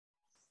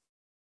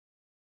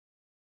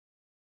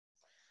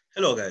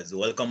Hello guys,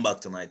 welcome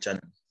back to my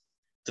channel.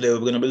 Today we're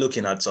going to be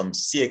looking at some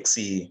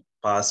CXC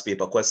past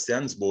paper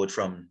questions, both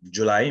from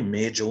July,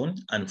 May, June,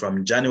 and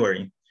from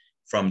January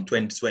from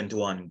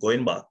 2021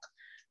 going back.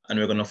 And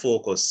we're going to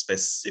focus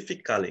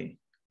specifically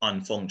on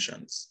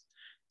functions.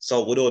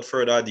 So without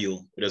further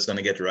ado, we're just going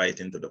to get right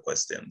into the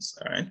questions,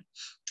 all right?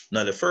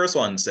 Now the first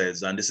one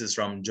says, and this is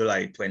from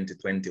July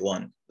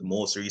 2021, the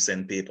most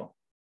recent paper.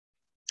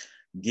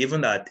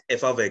 Given that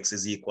f of x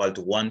is equal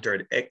to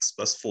 1/3 x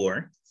plus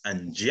 4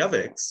 and g of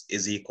x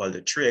is equal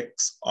to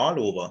 3x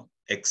all over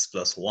x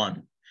plus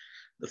 1,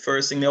 the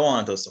first thing they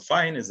want us to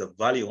find is the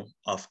value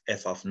of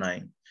f of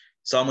 9.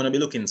 So I'm going to be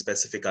looking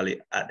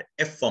specifically at the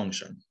f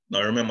function.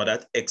 Now remember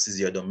that x is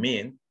your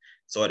domain.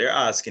 So what they're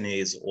asking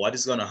is what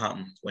is going to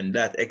happen when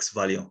that x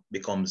value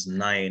becomes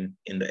 9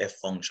 in the f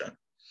function.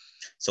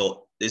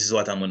 So this is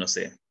what I'm going to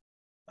say.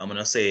 I'm going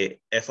to say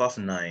f of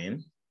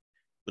 9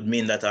 would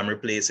mean that I'm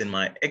replacing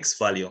my x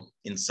value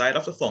inside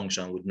of the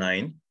function with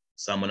 9.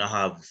 So I'm going to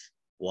have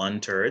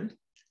 1/3.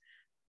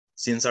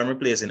 Since I'm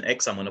replacing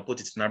x, I'm going to put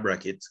it in a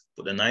bracket,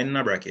 put the 9 in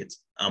a bracket.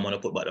 I'm going to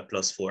put back the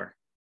plus 4.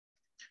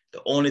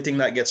 The only thing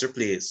that gets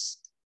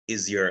replaced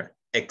is your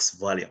x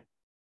value.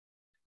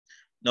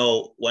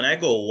 Now, when I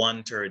go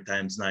 1/3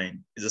 times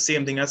 9, it's the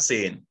same thing as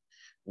saying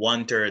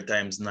 1/3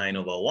 times 9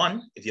 over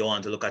 1. If you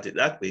want to look at it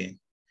that way,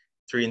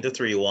 3 into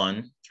 3,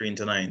 1, 3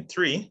 into 9,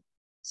 3.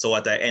 So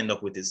what I end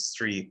up with is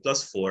 3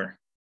 plus 4,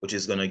 which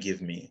is going to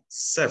give me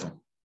 7.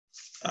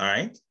 All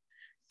right.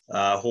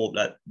 I hope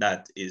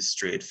that is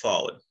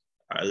straightforward.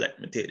 All right, let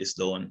me take this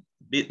down a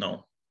bit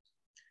now.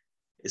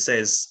 It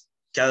says,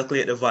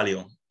 calculate the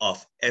value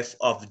of f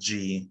of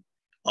g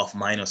of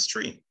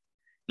 -3.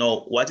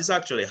 Now, what is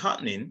actually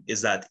happening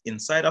is that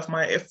inside of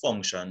my f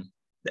function,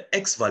 the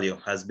x value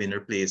has been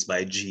replaced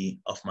by g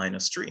of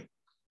 -3.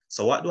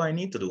 So what do I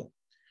need to do?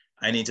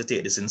 I need to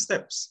take this in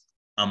steps.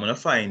 I'm going to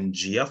find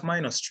g of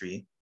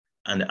 -3,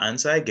 and the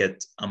answer I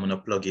get, I'm going to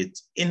plug it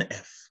in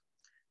f,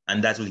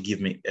 and that will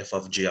give me f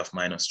of g of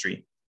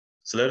 -3.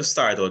 So let us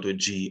start out with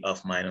g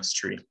of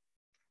 -3.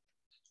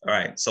 All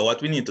right, so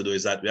what we need to do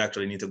is that we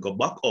actually need to go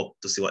back up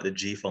to see what the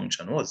g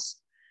function was.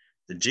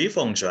 The g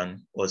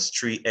function was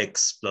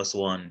 3x plus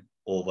 1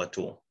 over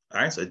 2. All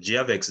right, so g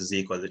of x is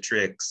equal to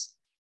 3x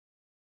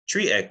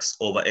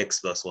over x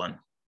plus 1.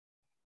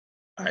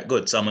 All right,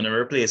 good. So I'm going to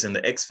replace in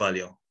the x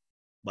value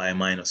by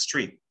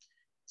 -3.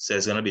 So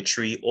it's going to be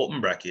 3 open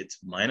bracket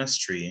minus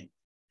 3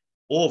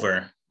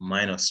 over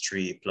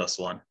 -3 plus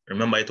 1.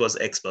 Remember, it was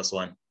x plus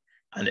 1,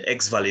 and the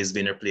x value is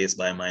being replaced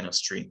by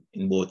 -3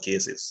 in both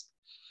cases.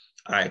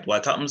 All right,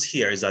 what happens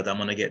here is that I'm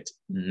going to get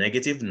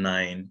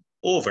 -9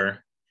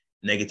 over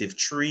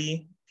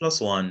 -3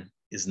 plus 1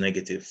 is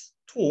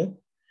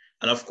 -2.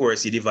 And of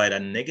course, you divide a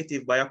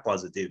negative by a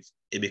positive,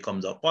 it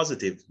becomes a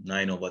positive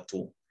 9 over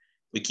 2.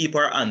 We keep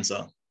our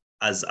answer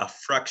as a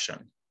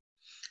fraction.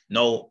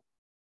 Now,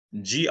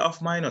 g of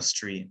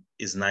 -3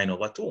 is 9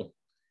 over 2.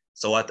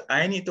 So what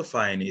I need to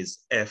find is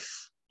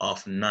f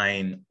of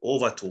 9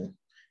 over 2.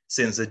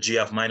 Since the g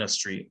of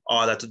 -3,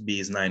 all that would be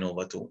is 9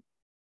 over 2.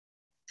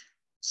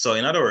 So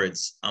in other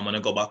words, I'm going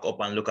to go back up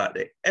and look at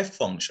the f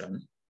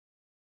function,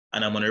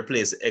 and I'm going to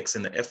replace the x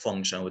in the f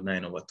function with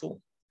 9 over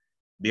 2.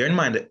 Bear in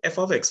mind the f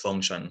of x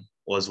function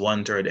was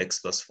 1/3 x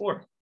plus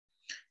 4.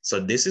 So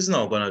this is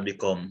now going to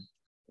become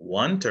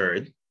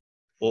 1/3,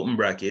 open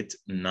bracket,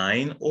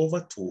 9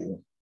 over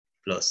 2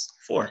 plus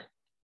 4.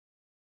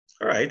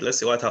 All right, let's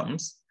see what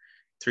happens.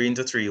 3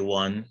 into 3,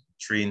 1,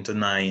 3 into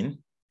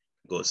 9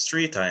 goes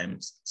 3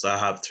 times. So I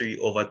have 3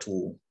 over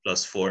 2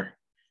 plus 4.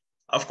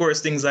 Of course,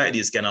 things like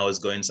this can always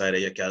go inside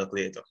of your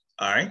calculator,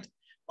 all right?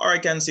 Or I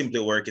can simply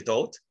work it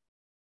out.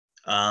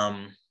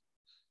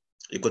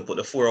 You could put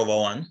the 4 over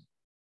 1.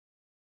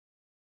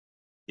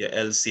 Your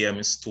LCM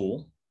is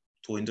 2.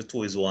 2 into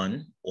 2 is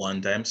 1.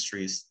 1 times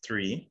 3 is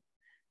 3.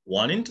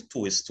 1 into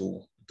 2 is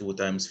 2. 2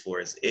 times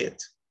 4 is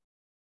 8.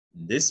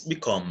 This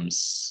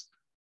becomes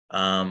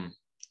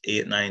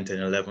 8, 9, 10,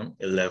 11,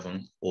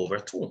 11 over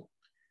 2.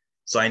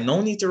 So I now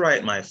need to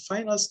write my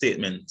final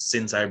statement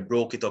since I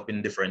broke it up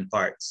in different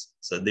parts.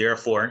 So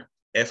therefore,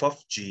 f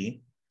of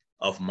g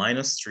of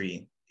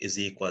 -3 is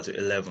equal to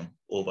 11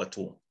 over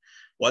 2.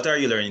 What are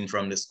you learning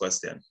from this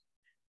question?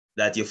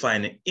 That you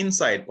find the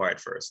inside part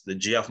first, the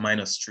g of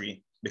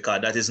 -3, because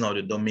that is now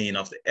the domain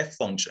of the f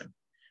function.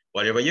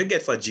 Whatever you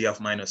get for g of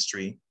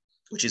 -3,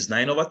 which is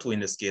 9 over 2 in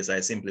this case,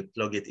 I simply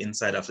plug it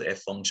inside of the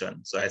f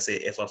function. So I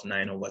say f of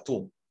 9 over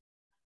 2.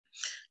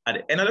 At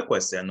the end of the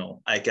question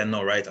now, I can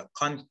now write a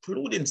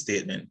concluding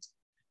statement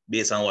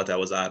based on what I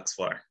was asked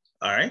for,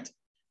 all right?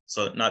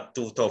 So not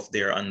too tough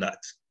there on that.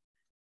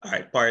 All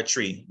right, part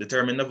 3,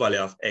 determine the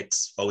value of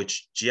x for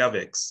which g of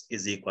x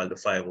is equal to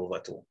 5 over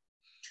 2.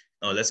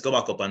 Now let's go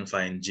back up and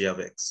find g of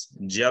x.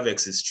 G of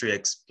x is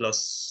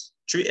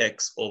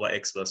 3x over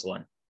x plus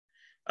 1.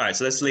 All right,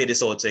 so let's lay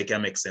this out so it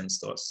can make sense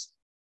to us.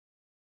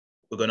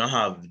 We're gonna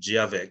have g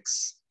of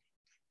x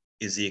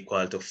is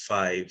equal to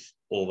 5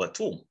 over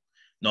 2.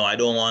 Now, I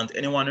don't want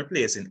anyone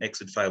replacing x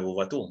with 5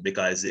 over 2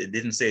 because it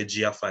didn't say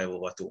g of 5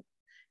 over 2.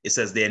 It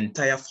says the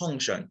entire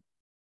function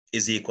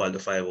is equal to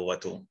 5 over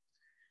 2.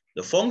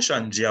 The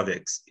function g of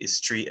x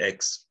is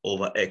 3x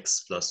over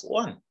x plus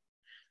 1.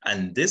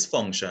 And this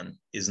function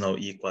is now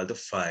equal to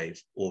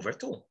 5 over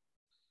 2.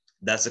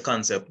 That's the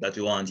concept that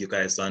we want you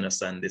guys to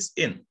understand this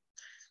in.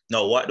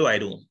 Now, what do?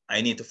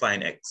 I need to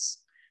find x.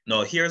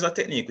 Now, here's a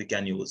technique we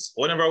can use.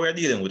 Whenever we're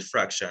dealing with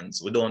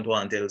fractions, we don't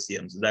want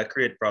LCMs. That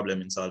create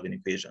problem in solving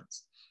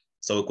equations.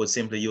 So we could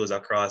simply use a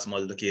cross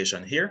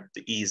multiplication here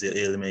to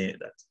easily eliminate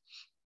that.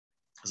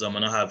 So I'm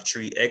going to have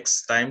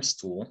 3x times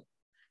 2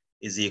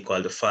 is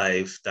equal to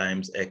 5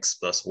 times x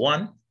plus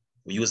 1.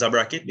 We use a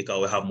bracket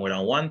because we have more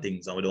than one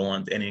thing, and we don't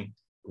want any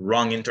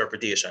wrong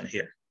interpretation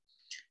here.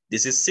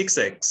 This is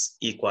 6x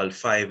equal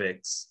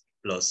 5x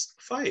plus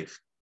 5.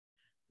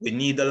 We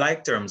need the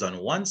like terms on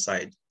one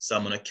side, so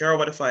I'm going to carry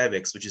over the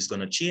 5x, which is going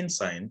to change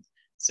sign.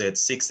 So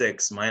it's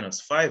 6x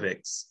minus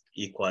 5x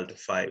equal to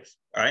 5,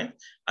 all right?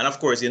 And of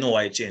course, you know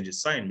why it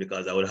changes sign,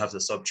 because I would have to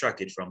subtract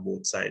it from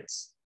both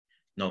sides.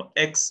 Now,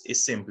 x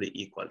is simply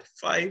equal to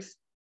 5,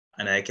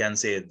 and I can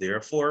say,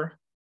 therefore,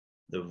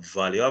 the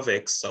value of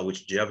x, so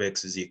which g of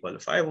x is equal to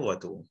 5 over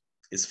 2,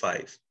 is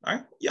 5, all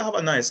right? You have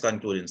a nice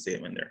concluding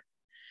statement there.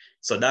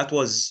 So that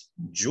was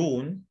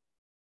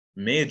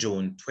May,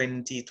 June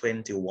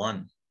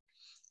 2021.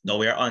 Now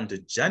we are on to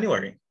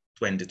January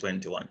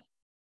 2021.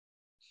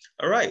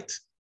 All right.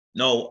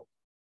 Now,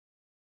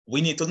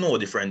 we need to know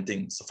different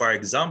things. So for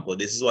example,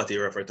 this is what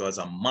you refer to as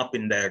a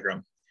mapping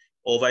diagram.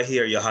 Over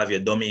here, you have your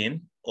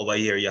domain. Over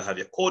here, you have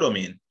your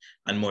codomain.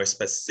 And more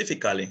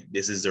specifically,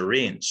 this is the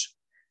range.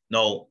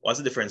 Now, what's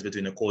the difference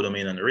between the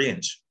codomain and the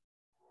range?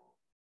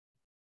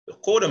 The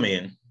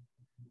codomain,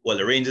 well,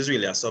 the range is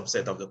really a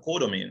subset of the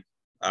codomain,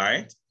 all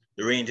right?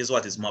 The range is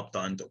what is mapped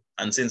onto.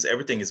 And since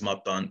everything is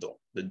mapped onto,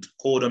 the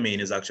codomain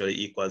is actually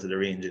equal to the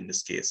range in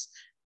this case,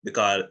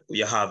 because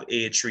you have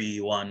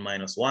A3, 1,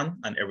 minus 1,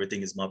 and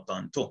everything is mapped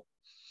onto. All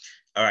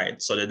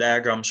right, so the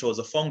diagram shows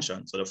a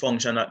function. So the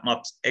function that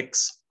maps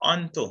x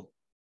onto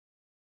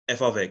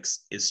f of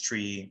x is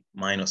 3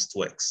 minus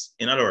 2x.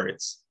 In other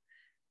words,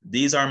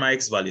 these are my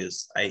x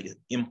values. I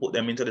input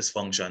them into this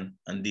function,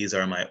 and these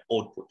are my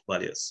output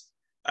values.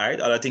 All right,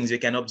 other things you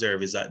can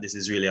observe is that this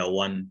is really a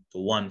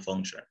one-to-one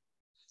function.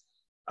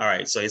 All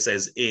right, so it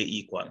says A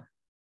equal.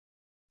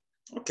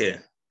 Okay,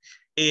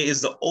 A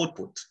is the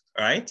output,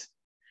 all right?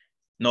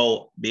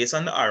 Now, based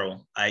on the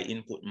arrow, I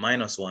input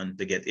minus 1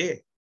 to get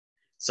A.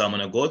 So I'm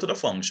gonna go to the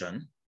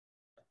function,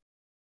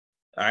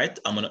 all right?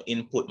 I'm gonna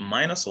input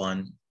minus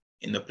 1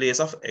 in the place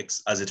of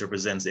x as it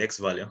represents the x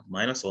value,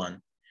 minus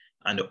 1,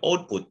 and the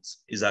output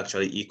is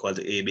actually equal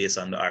to A based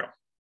on the arrow.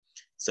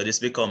 So this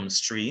becomes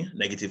 3,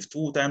 negative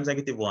 2 times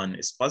negative 1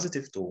 is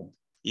positive 2,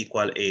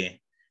 equal A.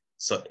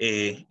 So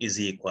A is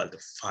equal to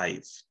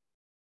 5.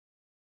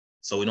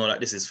 So we know that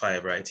this is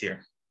 5 right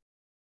here.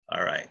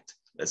 All right,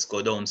 let's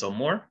go down some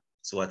more.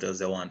 So what else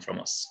they want from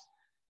us?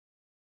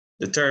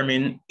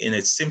 Determine in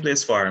its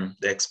simplest form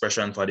the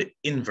expression for the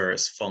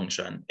inverse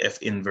function,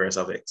 f inverse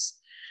of x.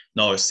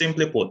 Now,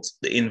 simply put,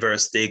 the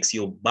inverse takes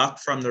you back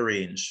from the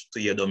range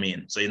to your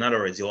domain. So in other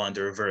words, you want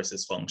to reverse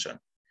this function.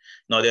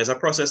 Now, there's a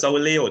process that we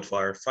lay out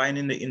for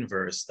finding the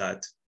inverse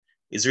that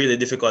is really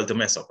difficult to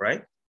mess up,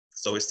 right?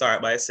 So we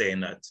start by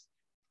saying that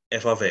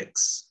f of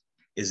x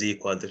is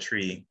equal to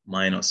 3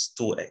 minus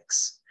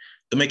 2x.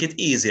 To make it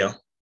easier,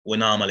 we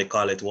normally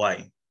call it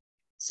y.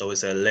 So we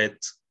say let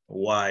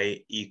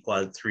y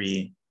equal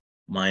 3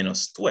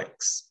 minus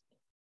 2x.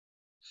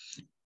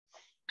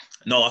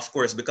 Now, of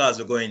course, because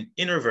we're going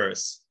in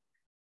reverse,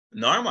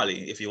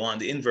 normally, if you want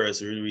the inverse,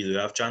 you really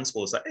have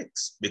transpose of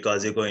x,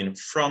 because you're going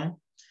from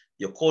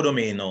your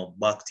codomain now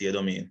back to your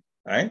domain,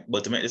 all right?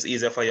 But to make this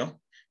easier for you,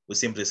 we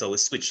simply, so we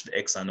switch the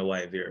x and the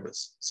y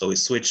variables. So we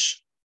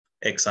switch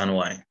x and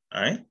y,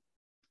 all right?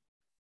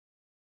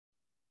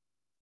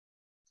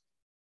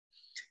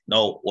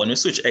 Now, when we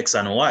switch x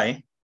and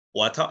y,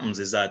 what happens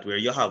is that where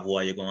you have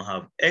y, you're gonna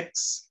have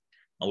x,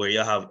 and where you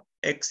have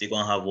x, you're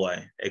gonna have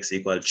y, x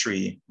equal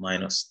 3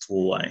 minus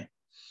 2y.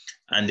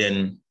 And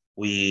then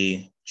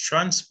we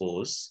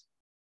transpose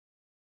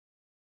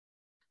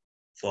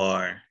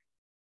for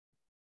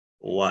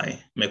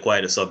y, make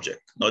y the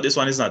subject. Now this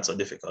one is not so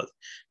difficult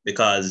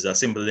because it's a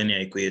simple linear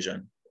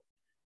equation.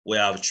 We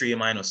have 3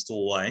 minus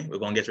 2y. We're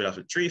going to get rid of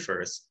the 3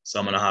 first. So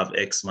I'm going to have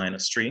x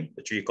minus 3.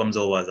 The 3 comes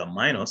over as a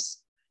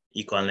minus,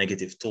 equal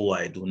negative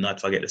 2y. Do not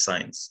forget the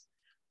signs.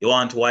 You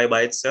want y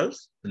by itself.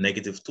 The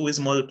negative 2 is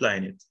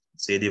multiplying it.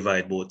 So you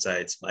divide both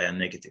sides by a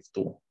negative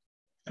 2. All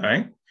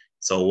right?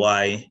 So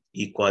y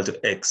equal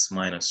to x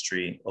minus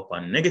 3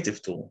 upon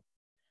negative 2.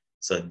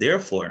 So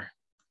therefore,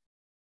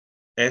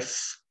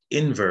 f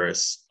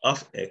inverse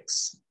of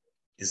x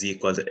is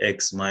equal to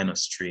x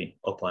minus 3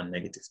 upon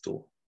negative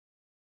 2.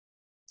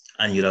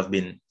 And you'd have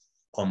been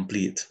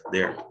complete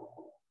there.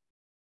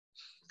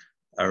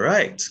 All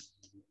right.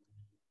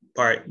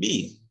 Part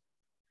B,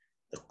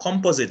 the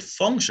composite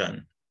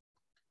function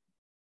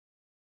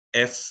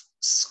f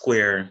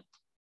square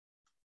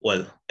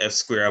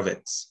of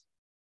x.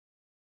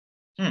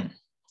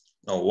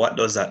 Now, what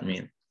does that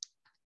mean?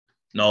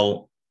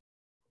 Now,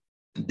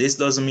 This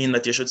doesn't mean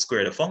that you should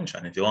square the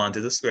function. If you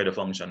wanted to square the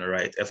function,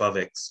 write f of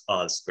x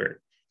all squared.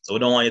 So we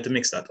don't want you to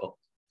mix that up.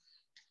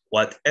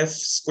 What f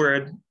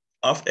squared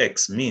of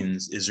x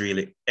means is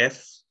really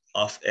f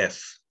of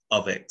x.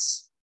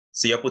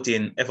 So you're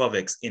putting f of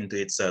x into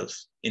itself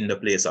in the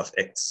place of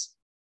x.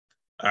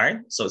 All right,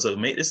 so to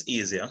make this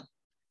easier,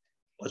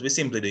 what we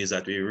simply do is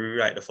that we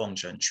rewrite the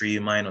function 3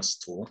 minus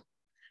 2,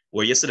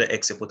 where you see the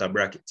x, you put a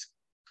bracket,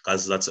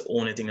 because that's the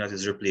only thing that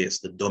is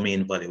replaced, the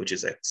domain value, which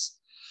is x.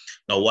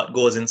 Now, what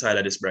goes inside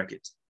of this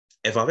bracket?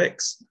 F of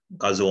x,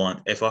 because we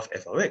want f of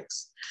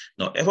x.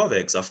 Now, f of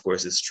x, of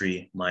course, is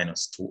 3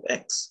 minus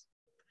 2x.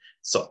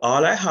 So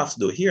all I have to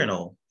do here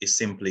now is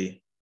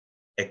simply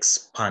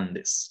expand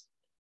this.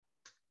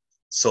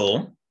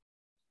 So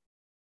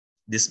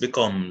this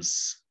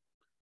becomes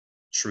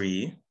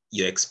 3.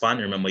 You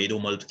expand, remember you do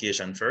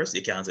multiplication first.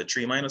 You can't say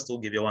 3 minus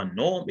 2 give you 1.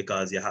 No,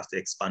 because you have to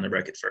expand the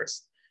bracket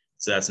first.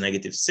 So that's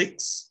negative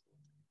 6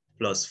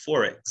 plus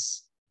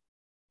 4x.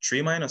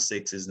 3 minus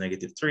 6 is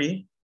negative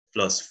 3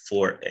 plus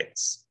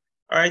 4x.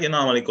 All right, you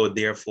normally go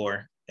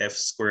therefore f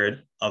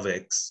squared of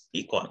x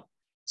equal.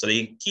 So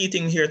the key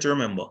thing here to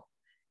remember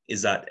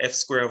is that f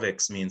squared of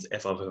x means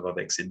f of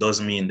x. It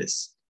doesn't mean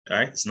this. All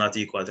right, it's not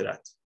equal to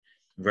that.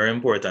 Very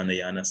important that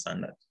you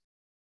understand that.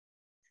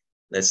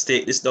 Let's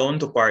take this down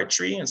to part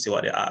 3 and see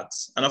what it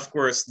asks. And of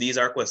course, these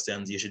are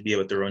questions you should be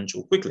able to run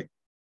through quickly.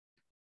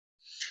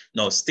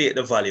 Now, state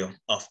the value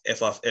of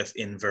f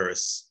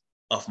inverse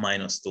of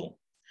minus 2.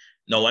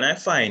 Now, when I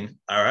find,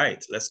 all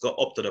right, let's go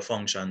up to the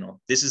function now.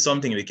 This is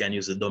something we can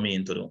use the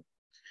domain to do.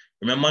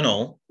 Remember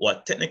now,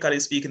 what technically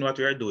speaking, what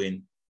we are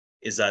doing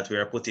is that we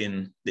are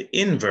putting the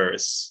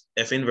inverse,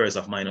 f inverse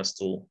of minus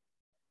 2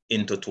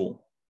 into 2.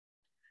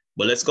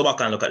 But let's go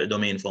back and look at the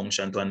domain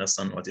function to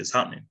understand what is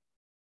happening.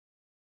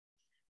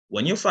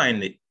 When you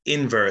find the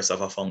inverse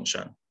of a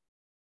function,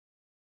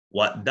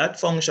 what that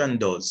function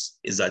does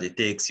is that it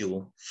takes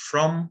you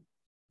from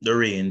the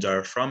range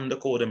or from the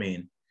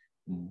codomain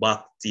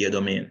back to your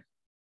domain.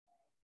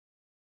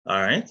 All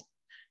right.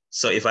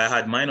 So if I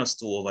had minus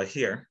 2 over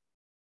here,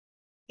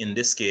 in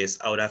this case,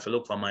 I would have to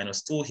look for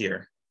minus 2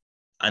 here.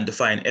 And to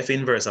find f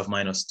inverse of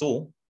minus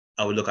 2,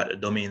 I would look at the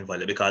domain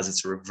value because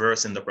it's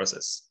reversing the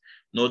process.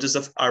 Notice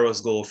if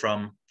arrows go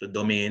from the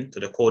domain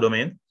to the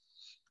codomain,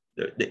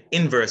 the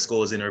inverse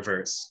goes in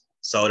reverse.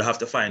 So I would have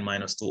to find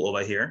minus 2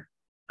 over here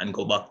and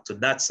go back to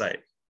that side.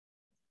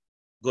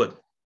 Good.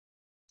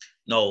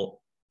 Now,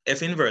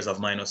 f inverse of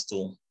minus 2.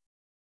 All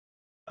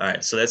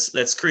right, so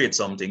let's create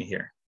something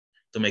here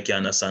to make you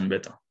understand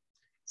better.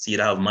 So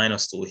you'd have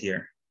minus 2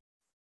 here.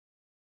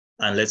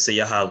 And let's say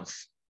you have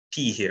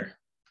p here.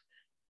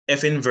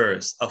 F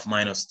inverse of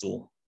minus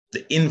 2.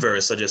 The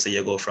inverse suggests that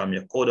you go from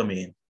your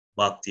codomain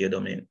back to your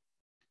domain.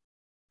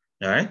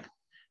 All right?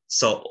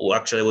 So we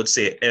actually would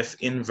say f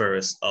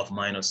inverse of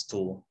minus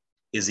 2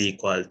 is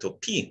equal to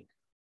p.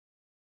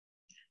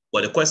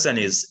 But the question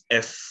is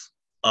f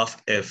of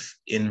f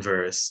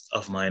inverse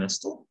of minus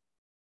 2.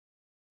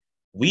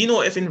 We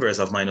know f inverse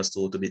of minus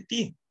 2 to be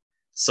p.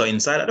 So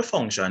inside of the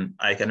function,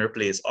 I can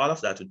replace all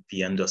of that with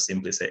p and just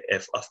simply say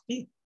f of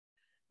p.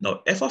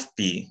 Now, f of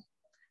p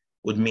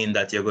would mean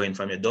that you're going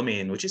from your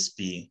domain, which is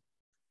p,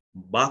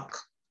 back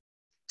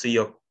to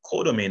your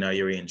codomain or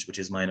your range, which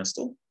is minus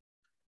 2.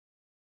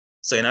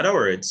 So in other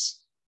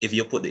words, if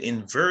you put the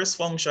inverse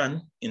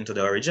function into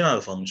the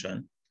original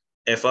function,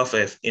 f of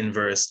f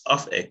inverse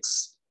of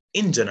x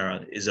in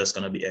general is just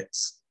going to be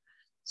x.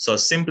 So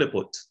simply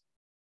put,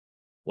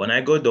 when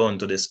I go down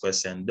to this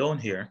question down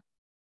here,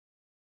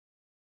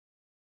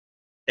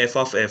 f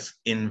of f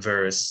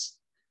inverse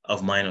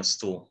of minus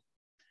 2,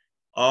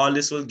 all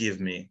this will give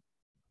me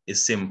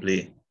is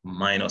simply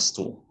minus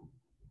 2.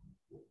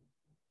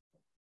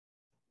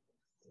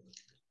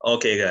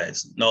 Okay,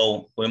 guys,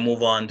 now we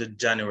move on to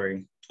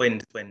January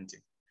 2020.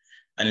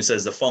 And it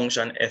says the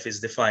function f is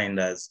defined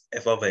as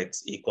f of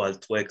x equals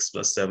 2x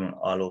plus 7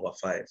 all over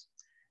 5.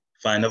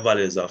 Find the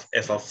values of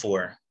f of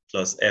 4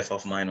 plus f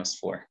of minus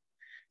 4.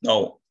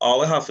 Now,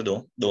 all we have to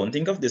do, don't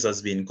think of this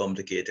as being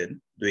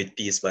complicated. Do it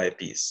piece by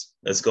piece.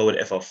 Let's go with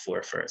f of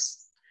 4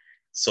 first.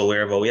 So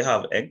wherever we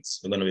have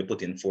x, we're going to be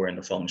putting 4 in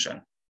the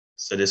function.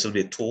 So this will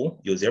be 2,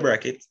 use your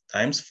bracket,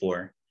 times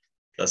 4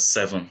 plus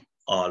 7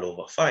 all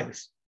over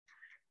 5.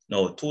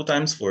 Now, 2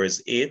 times 4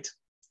 is 8,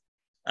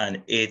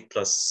 and 8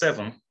 plus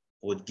 7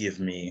 would give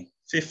me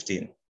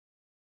 15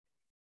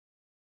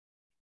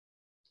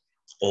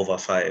 over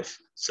 5.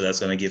 So that's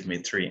going to give me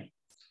 3.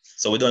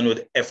 So we're done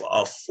with f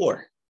of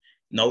 4.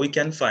 Now we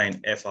can find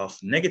f of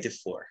negative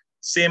 4.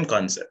 Same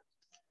concept.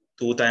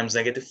 2 times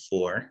negative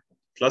 4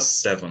 plus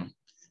 7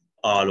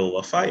 all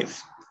over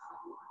 5.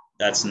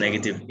 That's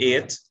negative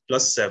 8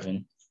 plus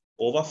 7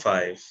 over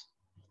 5.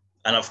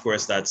 And of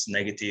course, that's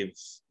negative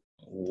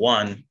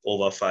 1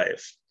 over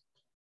 5.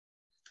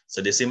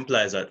 So this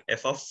implies that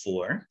f of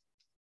 4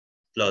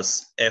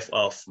 plus f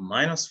of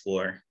minus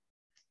 4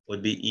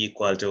 would be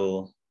equal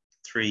to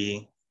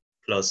 3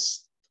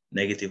 plus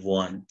negative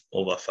 1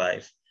 over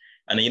 5.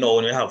 And you know,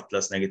 when we have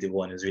plus negative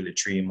 1, is really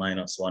 3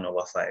 minus 1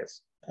 over 5.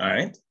 All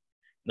right.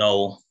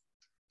 Now,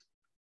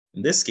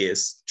 In this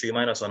case, 3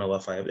 minus 1 over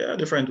 5. There are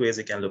different ways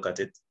you can look at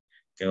it.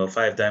 You can go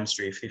 5 times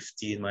 3,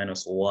 15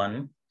 minus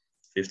 1.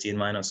 15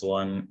 minus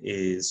 1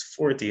 is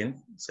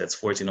 14, so it's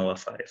 14 over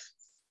 5.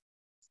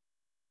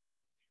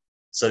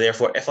 So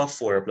therefore, f of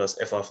 4 plus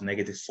f of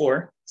negative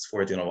 4 is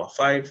 14 over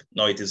 5.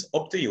 Now it is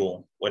up to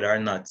you whether or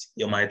not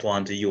you might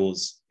want to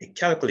use a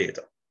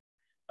calculator.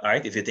 All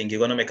right, if you think you're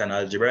going to make an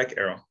algebraic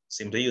error,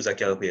 simply use a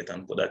calculator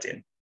and put that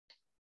in.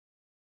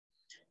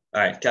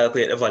 All right,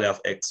 calculate the value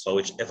of x for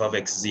which f of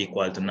x is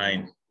equal to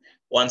 9.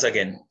 Once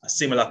again, a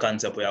similar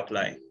concept we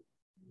apply.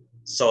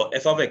 So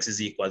f of x is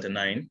equal to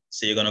 9.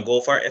 So you're going to go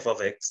for f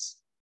of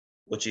x,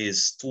 which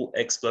is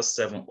 2x plus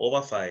 7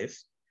 over 5.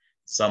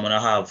 So I'm going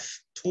to have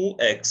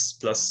 2x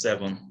plus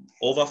 7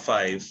 over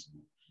 5.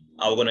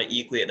 And we're going to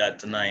equate that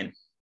to 9.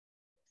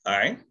 All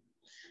right.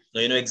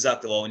 Now you know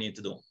exactly what we need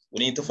to do. We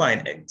need to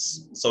find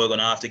x. So we're going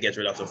to have to get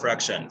rid of the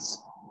fractions.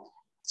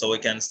 So we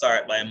can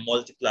start by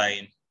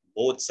multiplying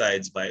both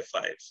sides by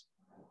 5.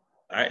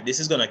 All right. This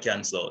is going to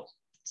cancel out.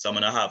 So I'm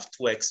going to have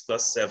 2x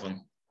plus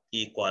 7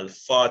 equal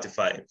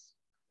 45.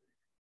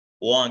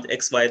 We want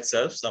x by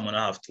itself. So I'm going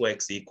to have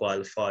 2x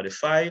equal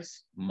 45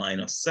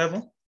 minus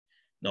 7.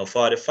 Now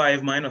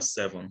 45 minus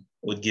 7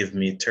 would give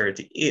me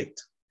 38.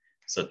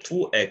 So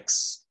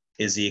 2x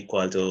is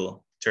equal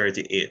to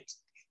 38.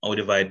 And we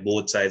divide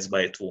both sides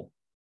by 2.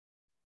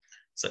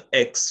 So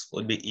x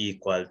would be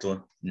equal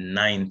to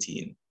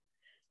 19.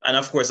 And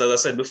of course, as I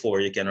said before,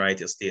 you can write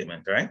your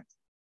statement, right?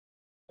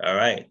 All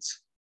right.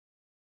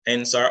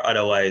 Hence or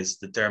otherwise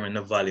determine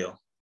the value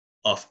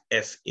of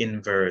f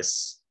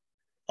inverse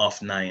of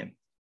 9.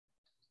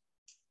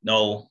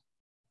 Now,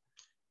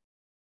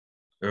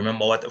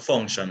 remember what the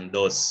function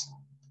does,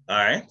 all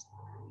right?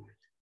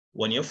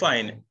 When you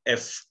find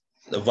f,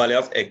 the value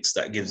of x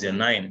that gives you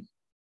 9,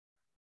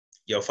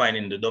 you're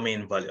finding the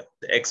domain value,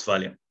 the x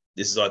value.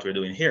 This is what we're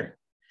doing here.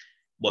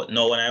 But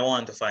now when I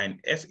want to find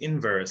f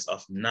inverse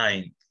of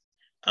 9,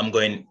 I'm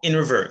going in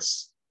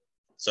reverse.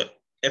 So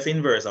f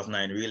inverse of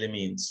 9 really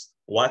means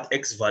what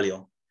x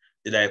value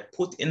did I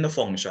put in the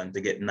function to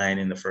get 9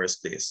 in the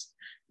first place?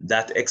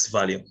 That x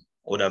value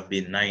would have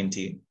been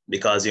 19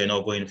 because you're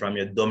now going from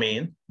your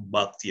domain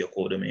back to your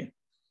codomain.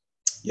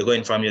 You're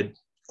going from your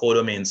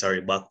codomain,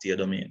 sorry, back to your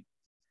domain.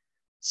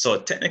 So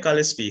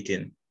technically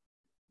speaking,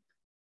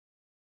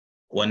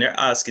 when they're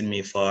asking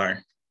me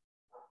for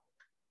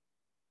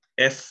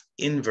f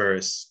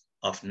inverse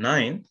of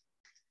 9,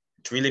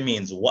 it really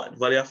means what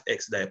value of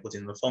x did I put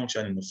in the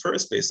function in the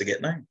first place to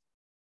get 9?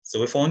 So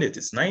we found it,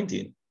 it's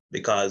 19,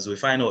 because we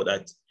find out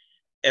that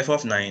f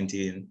of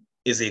 19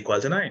 is equal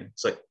to 9.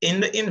 So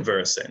in the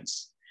inverse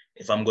sense,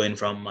 if I'm going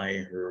from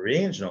my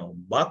range now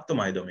back to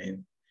my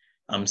domain,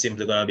 I'm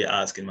simply going to be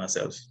asking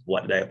myself,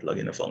 what did I plug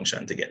in the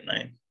function to get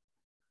 9?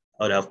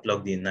 I would have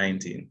plugged in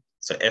 19.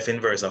 So f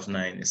inverse of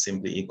 9 is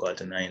simply equal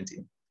to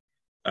 19.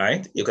 All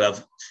right, you could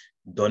have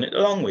done it the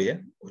long way,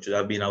 which would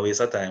have been a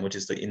waste of time, which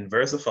is to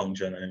inverse the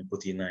function and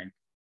put in 9.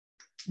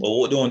 But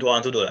we don't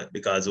want to do that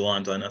because we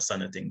want to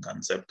understand the thing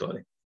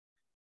conceptually.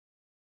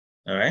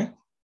 All right,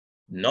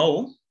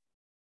 now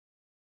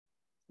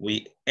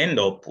we end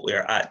up,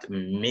 we're at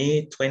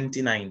May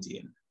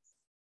 2019.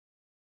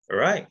 All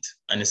right,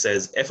 and it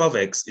says f of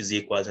x is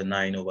equal to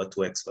 9 over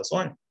 2x plus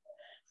 1.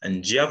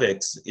 And g of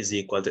x is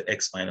equal to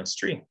x minus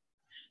 3.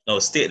 Now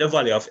state the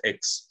value of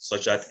x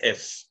such that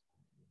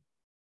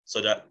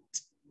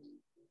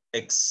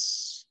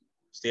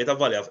state a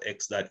value of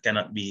x that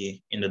cannot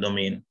be in the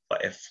domain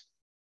for f.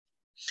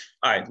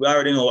 All right, we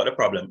already know what the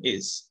problem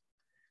is.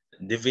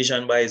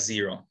 Division by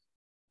 0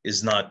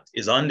 is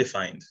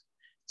undefined.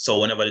 So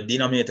whenever the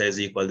denominator is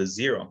equal to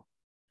 0,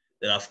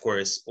 then of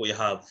course we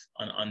have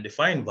an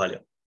undefined value,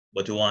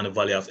 but we want a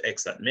value of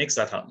x that makes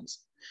that happen.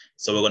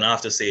 So we're gonna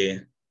have to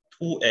say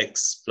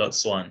 2x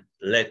plus 1,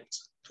 let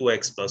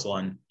 2x plus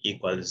 1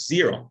 equal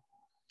 0.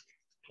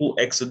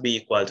 2x would be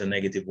equal to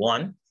negative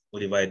 1. We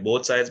divide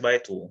both sides by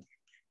 2.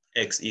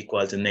 X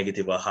equal to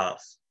negative a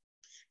half.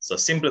 So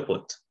simply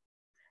put,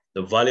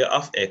 the value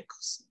of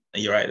x,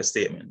 and you write the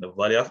statement, the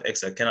value of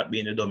x that cannot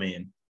be in the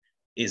domain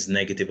is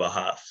negative a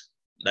half.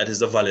 That is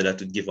the value that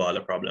would give all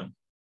the problem.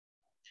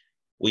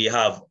 We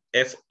have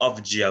f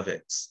of g of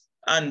x,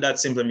 and that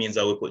simply means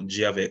that we put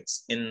g of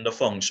x in the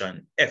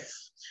function f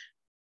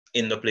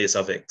in the place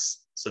of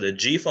x. So the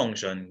g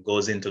function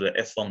goes into the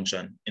f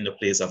function in the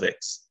place of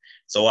x.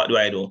 So what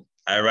do?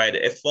 I write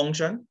the f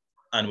function,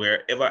 and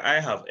wherever I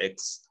have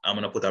x, I'm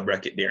going to put a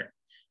bracket there,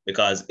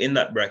 because in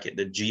that bracket,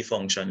 the g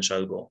function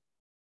shall go.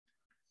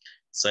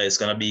 So it's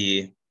going to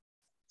be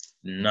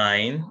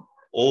 9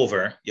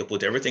 over, you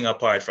put everything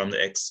apart from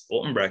the x,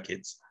 open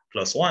brackets,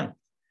 plus 1.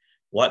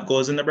 What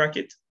goes in the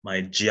bracket?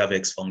 My g of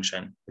x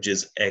function, which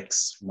is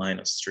x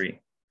minus 3.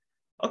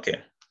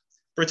 Okay,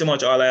 pretty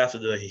much all I have to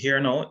do here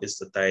now is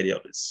to tidy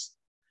up this.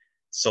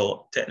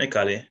 So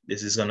technically,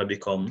 this is going to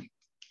become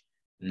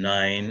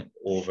 9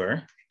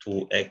 over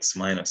 2x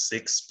minus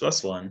 6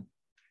 plus 1,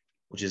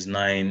 which is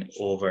 9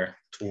 over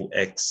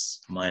 2x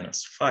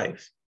minus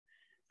 5.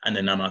 And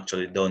then I'm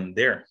actually done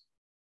there.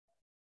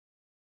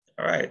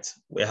 All right,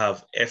 we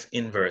have f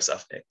inverse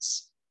of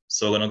x.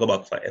 So we're going to go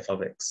back for f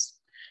of x.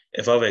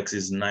 F of x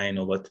is 9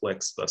 over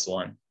 2x plus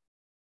 1.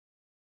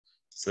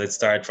 So let's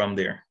start from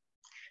there.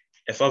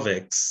 F of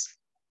x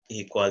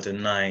equal to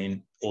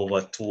 9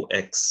 over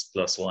 2x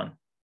plus 1.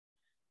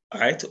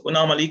 All right, we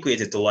normally equate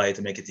it to y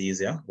to make it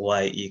easier.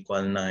 Y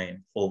equal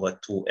 9 over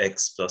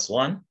 2x plus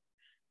 1. And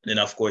then,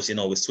 of course, you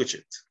know, we switch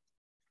it.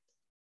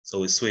 So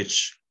we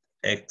switch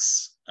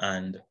x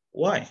and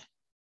y.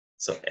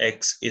 So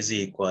x is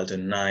equal to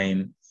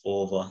 9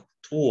 over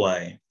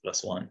 2y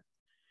plus 1.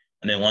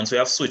 And then once we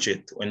have switched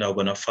it, we're now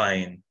going to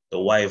find the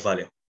y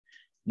value.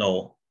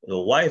 Now, the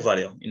y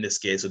value in this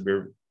case would be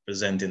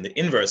representing the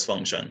inverse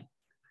function.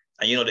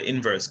 And you know the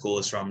inverse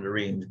goes from the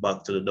range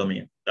back to the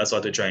domain. That's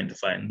what we're trying to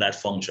find, that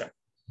function.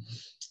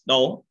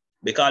 Now,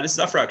 because this is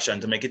a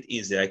fraction, to make it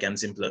easier, I can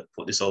simply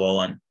put this over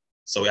 1.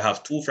 So we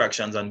have 2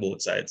 fractions on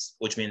both sides,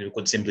 which means we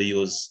could simply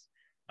use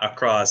a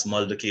cross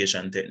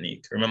multiplication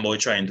technique. Remember, we're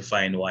trying to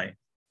find y.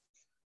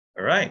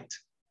 All right.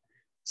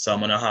 So I'm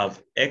going to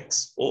have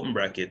x open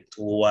bracket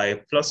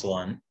 2y plus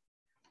 1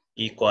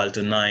 equal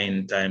to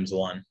 9 times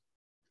 1.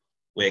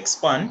 We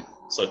expand,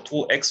 so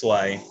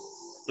 2xy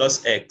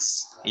plus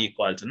x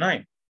equal to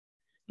 9.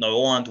 Now we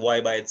want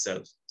y by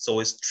itself, so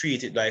we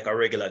treat it like a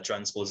regular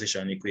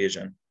transposition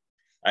equation.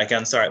 I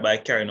can start by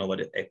carrying over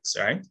the x,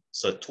 right?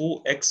 So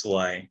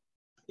 2xy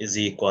is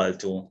equal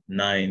to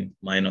 9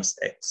 minus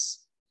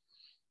x.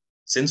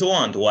 Since we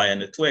want y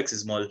and the 2x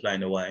is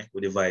multiplying the y, we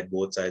divide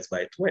both sides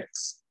by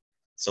 2x.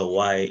 So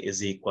y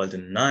is equal to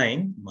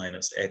 9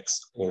 minus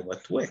x over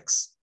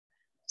 2x.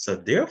 So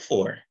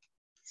therefore,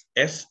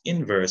 f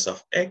inverse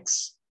of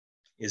x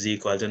is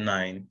equal to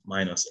 9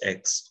 minus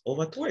x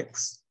over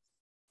 2x.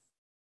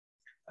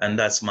 And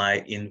that's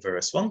my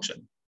inverse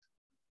function.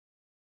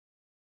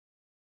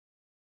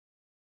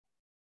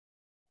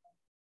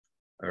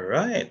 All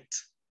right.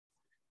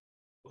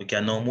 We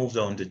can now move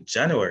down to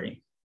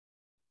January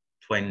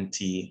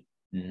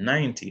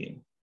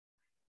 2019.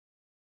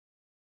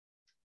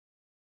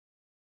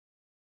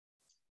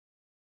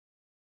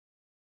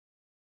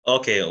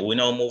 Okay, we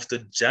now move to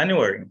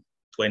January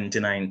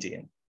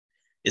 2019.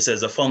 It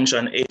says the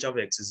function h of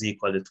x is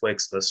equal to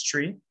 2x plus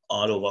 3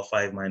 all over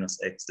 5 minus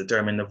x.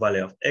 Determine the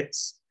value of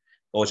x,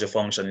 which the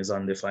function is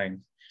undefined.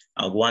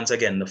 And once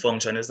again, the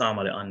function is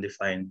normally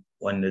undefined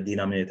when the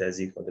denominator is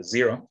equal to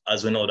 0.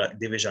 As we know that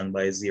division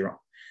by 0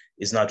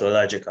 is not a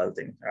logical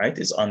thing, right?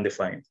 It's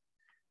undefined.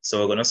 So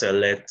we're going to say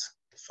let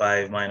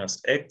 5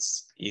 minus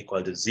x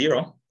equal to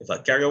 0. If I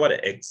carry over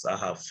the x, I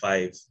have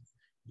 5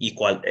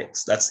 equal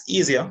x. That's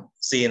easier,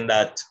 seeing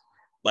that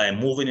by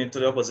moving into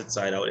the opposite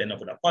side, I would end up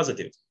with a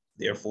positive.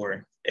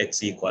 Therefore,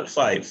 x equal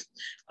 5.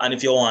 And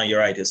if you want, you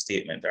write a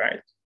statement, all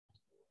right?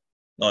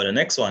 Now, the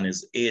next one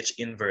is h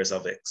inverse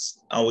of x.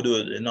 And we'll do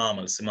it the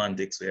normal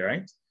semantics way,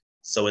 right?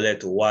 So we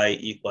let y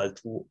equal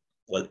to,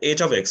 well,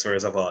 h of x,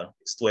 first of all,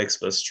 is 2x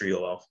plus 3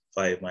 over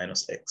 5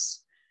 minus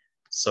x.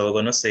 So we're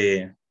going to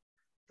say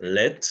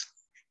let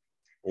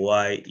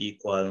y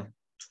equal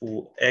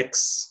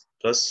 2x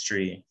plus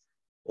 3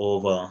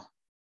 over,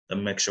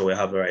 and make sure we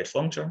have the right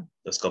function.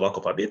 Let's go back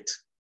up a bit.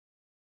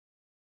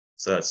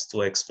 So that's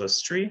 2x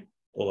plus 3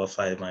 over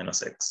 5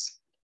 minus x.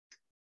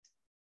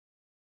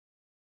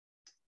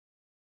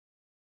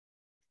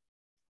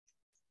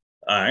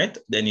 All right,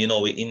 then you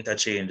know we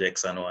interchange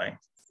x and y.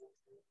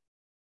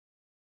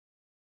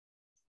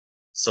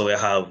 So we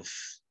have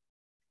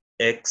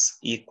x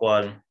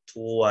equal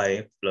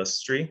 2y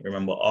plus 3.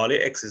 Remember, all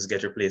the x's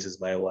get replaced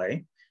by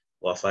y,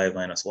 or 5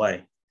 minus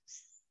y.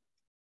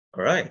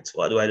 All right,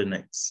 what do I do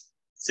next?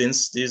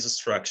 Since these is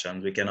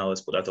fractions, we can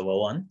always put that over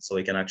 1, so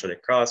we can actually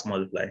cross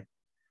multiply. And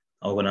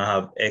we're gonna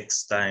have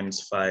x times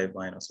 5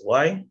 minus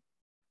y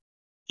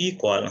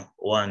equal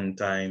 1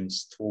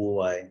 times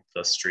 2y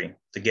plus 3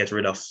 to get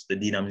rid of the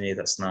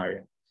denominator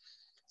scenario.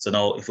 So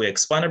now if we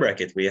expand the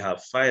bracket, we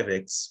have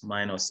 5x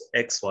minus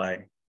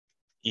xy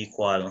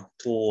equal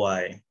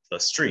 2y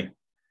plus 3.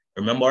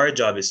 Remember, our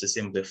job is to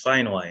simply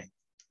find y.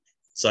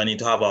 So I need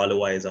to have all the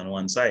y's on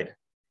one side.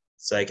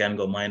 So I can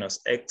go minus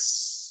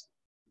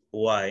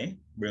xy,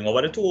 bring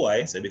over the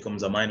 2y, so it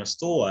becomes a minus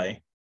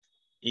 2y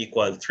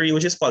equal 3,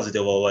 which is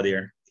positive over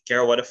there. Carry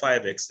over the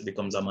 5x, it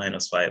becomes a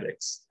minus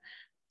 5x.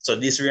 So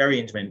this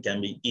rearrangement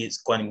can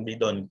be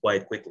done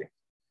quite quickly.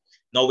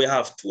 Now we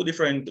have two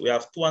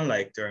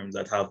unlike terms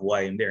that have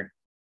y in there.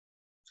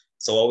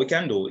 So what we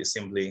can do is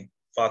simply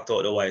factor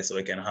out the y so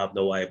we can have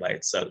the y by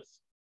itself.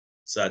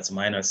 So that's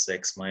minus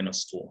x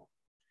minus 2.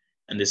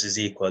 And this is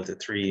equal to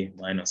 3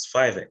 minus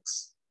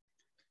 5x.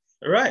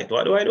 All right,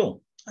 what do?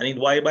 I need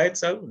y by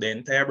itself. The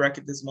entire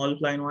bracket is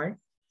multiplying y.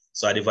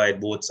 So I divide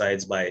both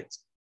sides by it.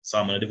 So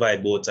I'm going to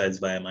divide both sides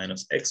by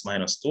minus x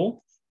minus 2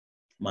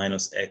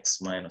 minus x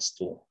minus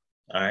 2. All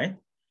right.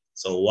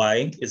 So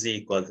y is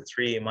equal to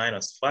 3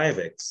 minus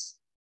 5x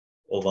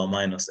over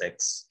minus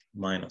x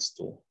minus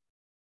 2.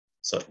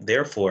 So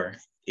therefore,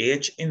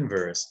 h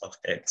inverse of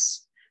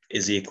x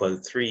is equal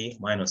to 3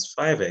 minus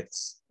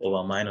 5x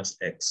over minus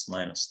x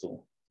minus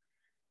 2.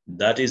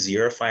 That is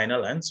your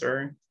final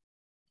answer.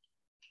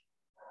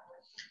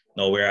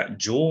 Now we're at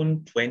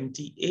June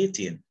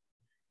 2018.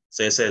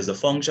 So it says the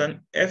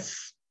function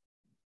f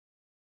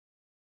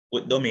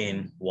with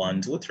domain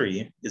 1, 2,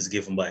 3 is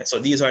given by, so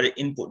these are the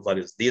input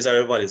values. These are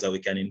the values that we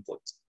can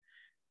input.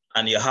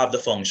 And you have the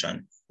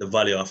function, the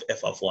value of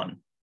f of 1.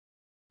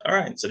 All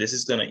right, so this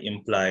is going to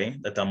imply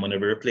that I'm going to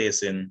be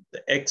replacing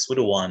the x with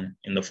the 1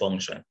 in the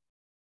function,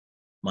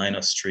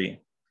 minus 3.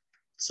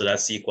 So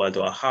that's equal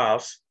to a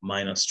half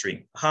minus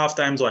 3. Half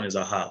times 1 is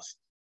a half.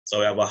 So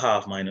we have a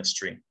half minus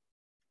 3,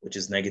 which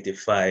is negative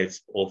 5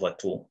 over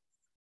 2. All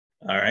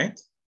right,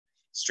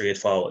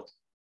 straightforward.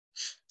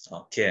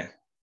 Okay,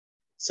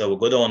 so we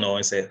go down now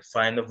and say,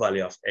 find the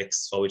value of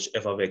x for which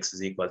f of x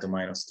is equal to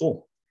minus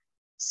 2.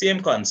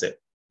 Same concept.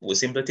 We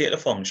simply take the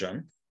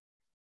function,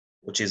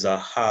 which is a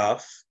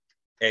half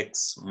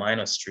x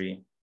minus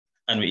 3,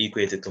 and we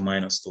equate it to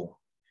minus 2.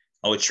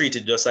 And we treat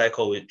it just like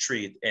how we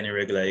treat any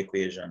regular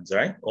equations,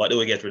 right? What do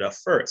we get rid of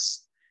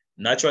first?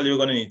 Naturally, we're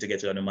going to need to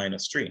get rid of the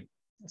minus 3.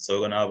 So we're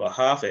going to have a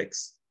half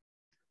x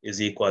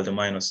is equal to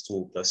minus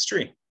 2 plus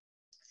 3.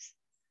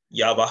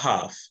 You have a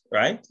half,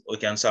 right? We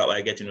can start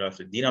by getting rid of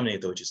the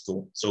denominator, which is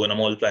 2. So we're going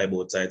to multiply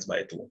both sides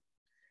by 2.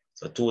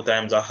 So 2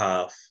 times a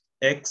half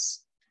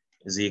x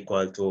is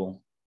equal to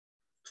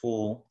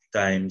 2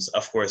 times,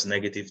 of course,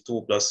 negative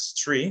 2 plus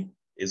 3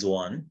 is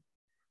 1.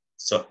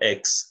 So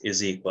x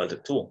is equal to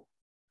 2.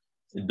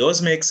 It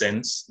does make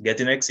sense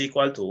getting x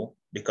equal to,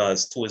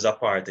 because 2 is a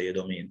part of your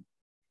domain.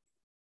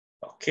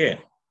 Okay.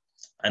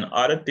 An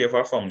ordered pair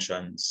of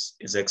functions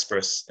is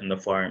expressed in the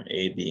form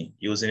AB.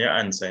 Using your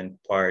answer in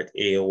part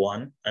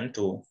A1 and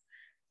 2,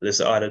 list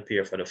the ordered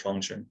pair for the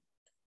function.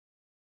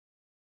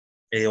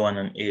 A1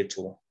 and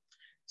A2.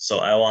 So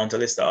I want to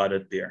list the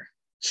ordered pair.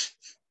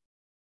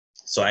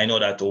 So I know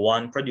that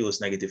 1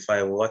 produces negative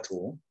 5 over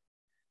 2.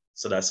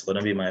 So that's going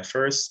to be my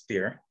first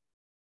pair.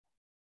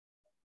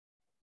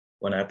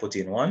 When I put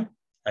in 1,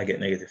 I get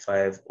negative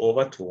 5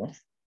 over 2.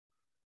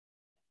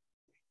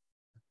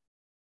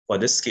 For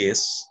this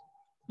case,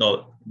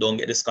 no, don't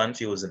get this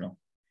confused.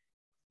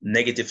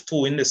 Negative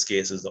 2 in this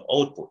case is the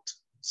output.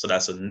 So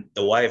that's the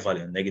y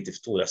value,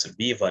 negative 2, that's a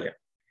b value.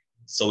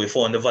 So we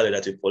found the value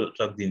that we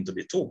plugged in to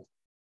be 2. All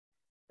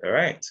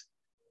right.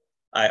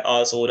 I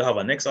also would have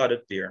a next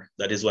ordered pair.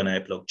 That is when I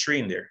plug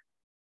 3 in there.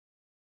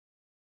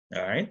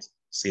 All right.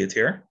 See it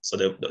here? So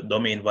the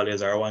domain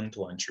values are 1,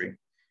 2, and 3.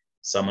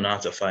 So I'm going to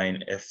have to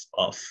find f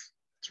of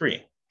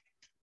 3,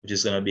 which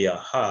is going to be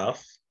a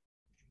half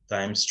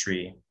times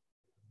 3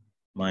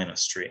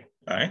 minus 3.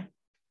 All right.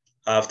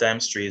 Half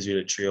times 3 is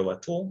really 3 over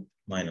 2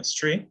 minus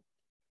 3.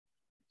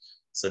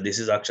 So this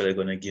is actually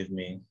going to give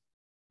me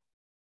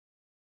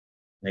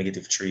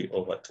negative 3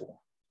 over 2.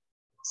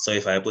 So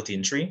if I put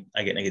in 3,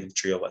 I get negative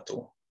 3 over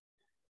 2.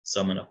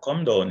 So I'm going to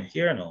come down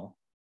here now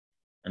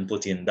and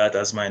put in that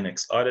as my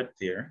next ordered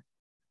pair,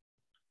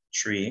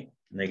 3,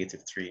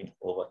 negative 3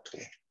 over 2.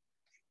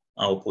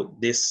 I'll put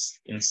this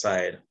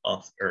inside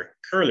of our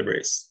curly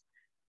brace,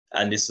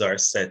 and this is our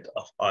set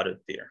of ordered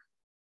pair.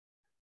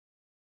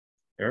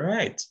 All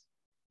right.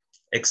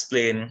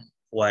 Explain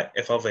why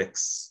f of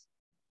x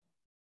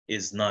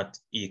is not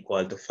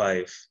equal to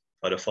 5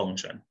 for the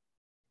function.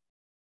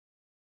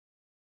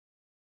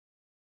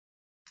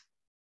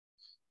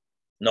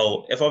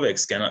 Now, f of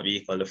x cannot be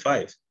equal to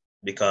 5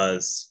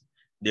 because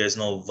there's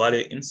no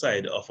value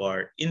inside of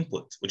our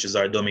input, which is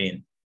our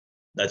domain,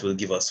 that will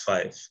give us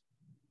 5.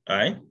 All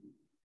right?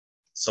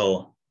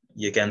 So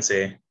you can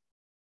say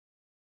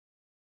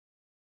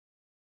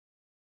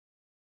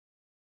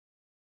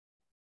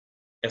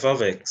f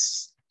of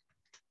x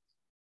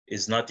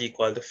is not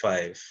equal to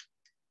 5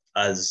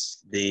 as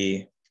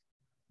the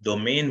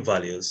domain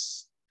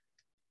values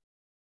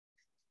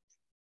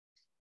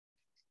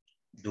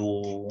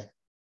do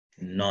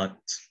not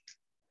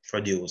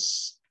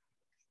produce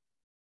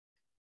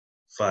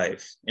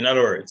 5. In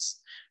other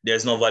words,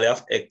 there's no value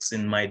of x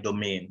in my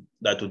domain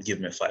that would give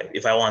me 5.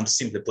 If I want to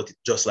simply put it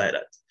just like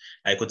that,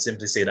 I could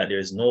simply say that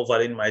there's no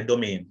value in my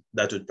domain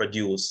that would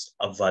produce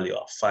a value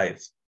of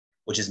 5,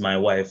 which is my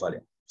y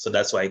value. So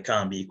that's why it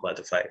can't be equal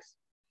to 5.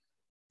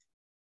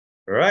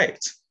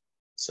 Right.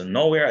 So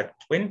now we're at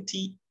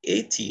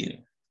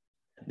 2018.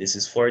 This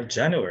is for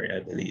January,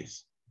 I believe.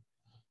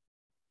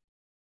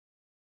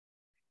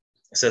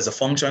 It says a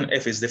function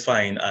f is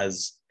defined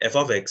as f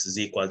of x is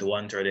equal to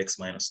 1/3 x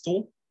minus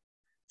 2.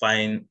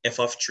 Find f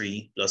of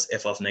 3 plus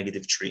f of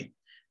negative 3.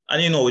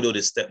 And you know we do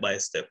this step by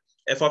step.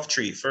 F of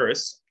 3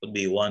 first would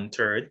be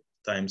 1/3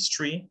 times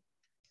 3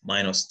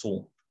 minus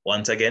 2.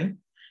 Once again,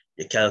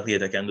 your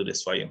calculator can do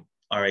this for you.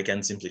 Or I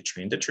can simply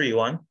 3 into 3,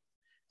 1.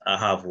 I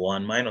have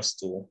 1 minus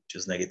 2, which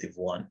is negative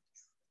 1.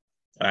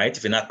 All right,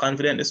 if you're not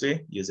confident this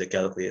way, use a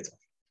calculator.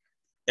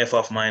 F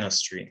of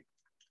minus 3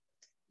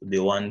 would be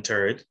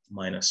 1/3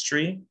 minus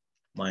 3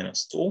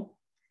 minus 2. All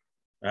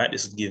right,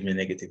 this would give me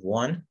negative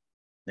 1.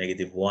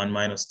 Negative 1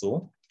 minus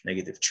 2,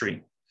 negative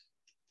 3,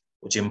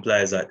 which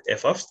implies that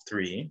f of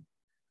 3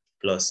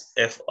 plus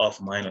f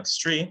of minus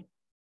 3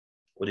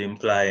 would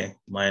imply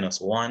minus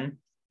 1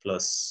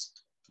 plus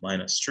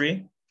minus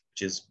 3,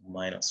 which is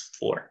minus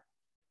 4.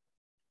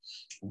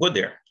 Good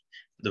there.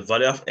 The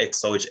value of x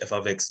for which f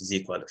of x is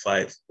equal to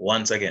 5.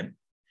 Once again,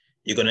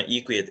 you're going to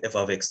equate f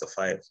of x to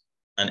 5.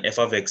 And f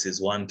of x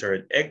is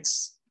 1/3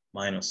 x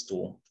minus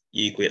 2.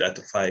 You equate that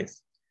to 5.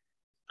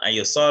 And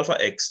you solve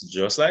for x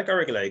just like a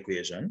regular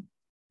equation.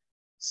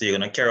 So you're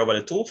going to carry over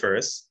the 2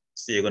 first.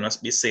 So you're going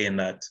to be saying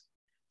that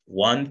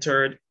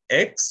 1/3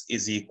 x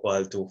is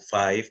equal to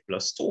 5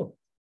 plus 2.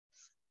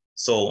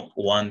 So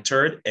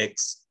 1/3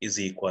 x is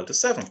equal to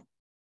 7.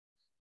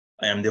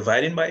 I am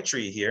dividing by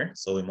 3 here.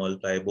 So we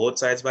multiply both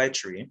sides by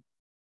 3.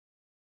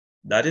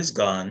 That is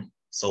gone.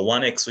 So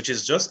 1x, which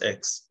is just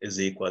x, is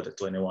equal to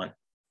 21.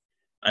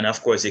 And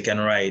of course, you can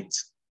write,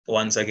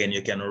 once again,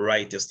 you can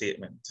write your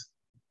statement.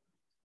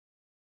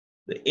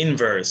 The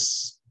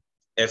inverse,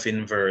 f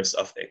inverse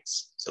of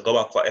x. So go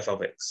back for f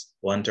of x,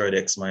 1/3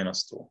 x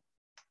minus 2.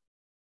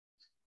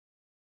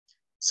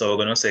 So we're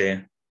going to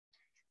say,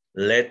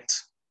 let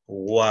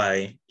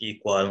y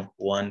equal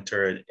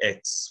 1/3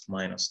 x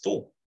minus 2.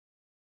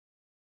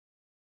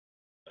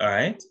 All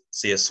right,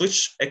 so you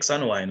switch x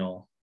and y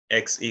now.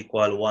 X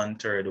equal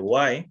 1/3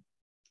 y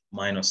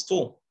minus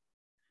 2.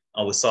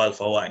 And we solve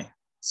for y.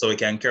 So we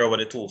can carry over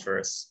the 2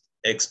 first.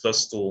 X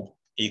plus 2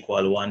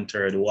 equal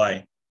 1/3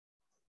 y.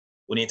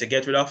 We need to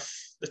get rid of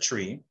the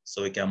 3,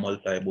 so we can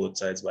multiply both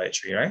sides by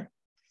 3, right?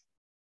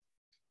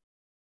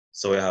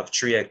 So we have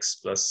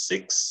 3x plus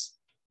 6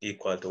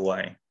 equal to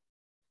y.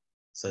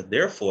 So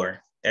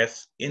therefore,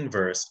 f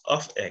inverse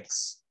of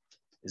x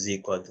is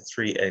equal to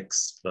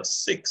 3x plus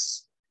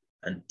 6.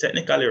 And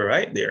technically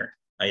right there,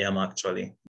 I am actually